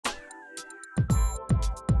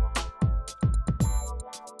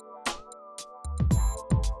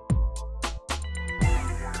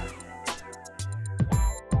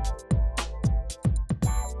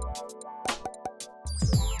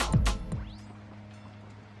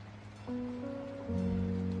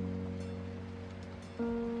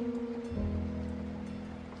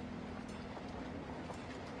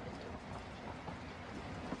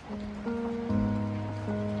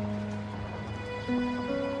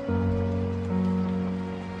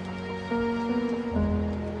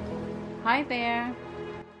Hi there,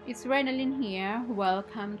 it's Renalyn here.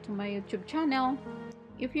 Welcome to my YouTube channel.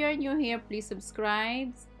 If you are new here, please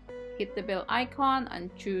subscribe, hit the bell icon and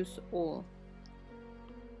choose all.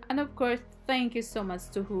 And of course, thank you so much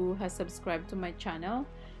to who has subscribed to my channel.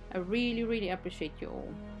 I really appreciate you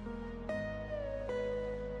all.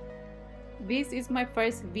 This is my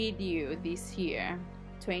first video this year,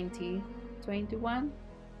 2021.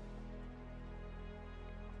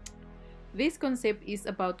 This concept is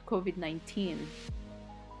about COVID-19.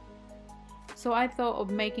 So I thought of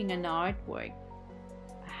making an artwork,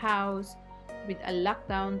 a house with a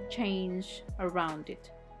lockdown change around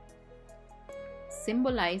it.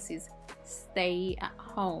 Symbolizes stay at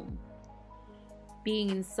home, being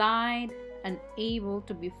inside and able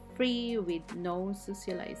to be free with no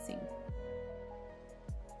socializing.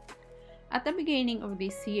 At the beginning of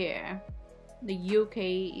this year, the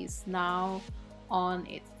UK is now on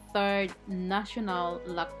its third national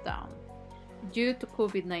lockdown due to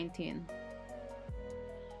COVID-19.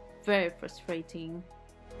 Very frustrating.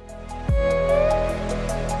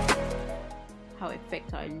 How it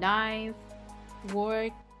affects our life,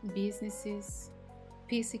 work, businesses,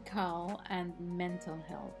 physical and mental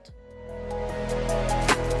health.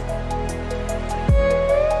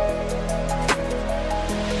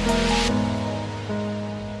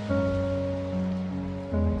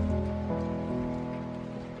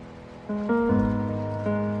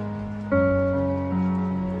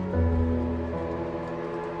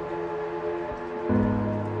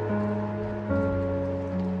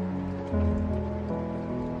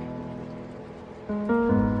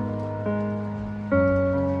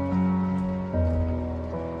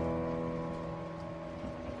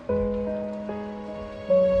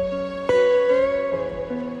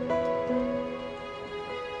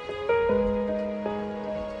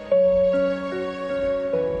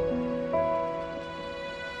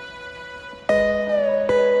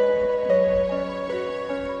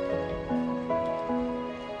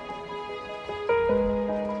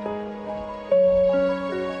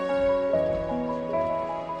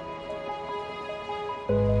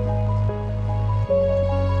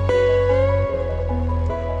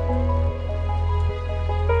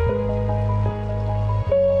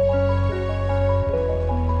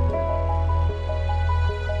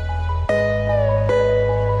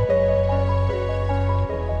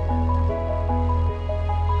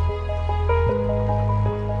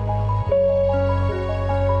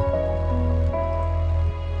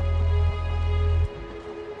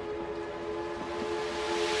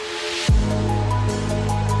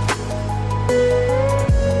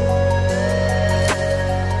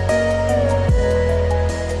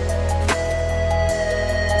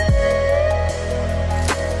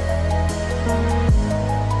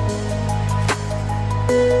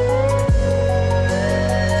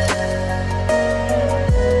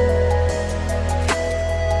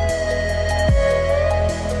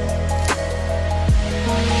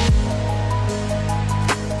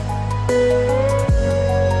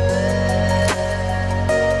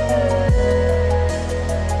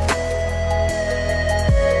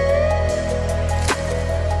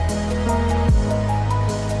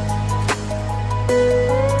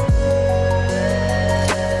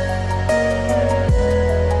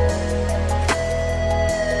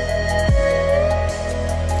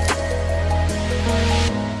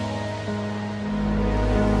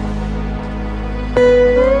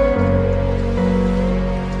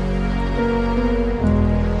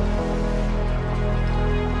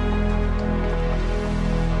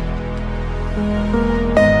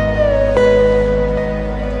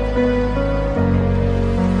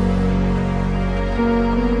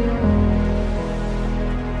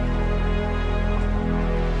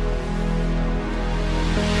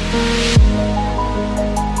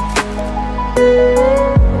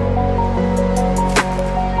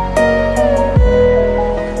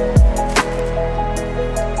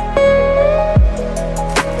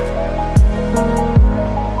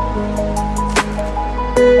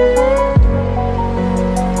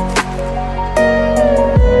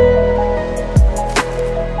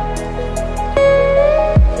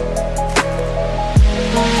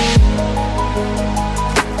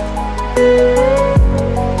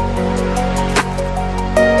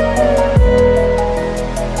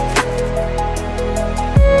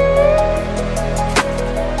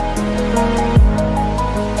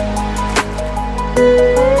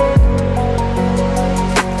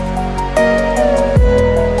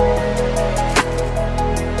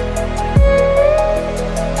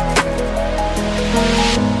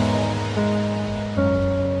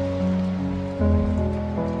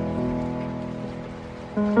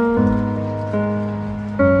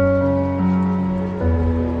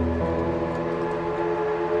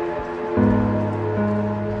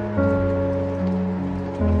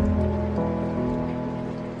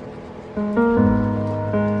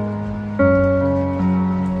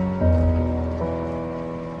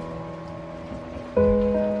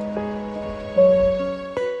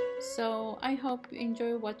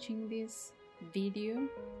 watching this video.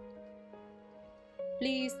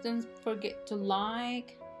 Please don't forget to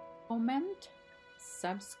like, comment,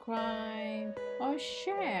 subscribe or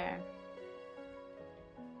share.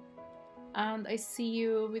 And I see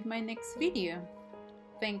you with my next video.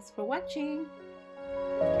 Thanks for watching.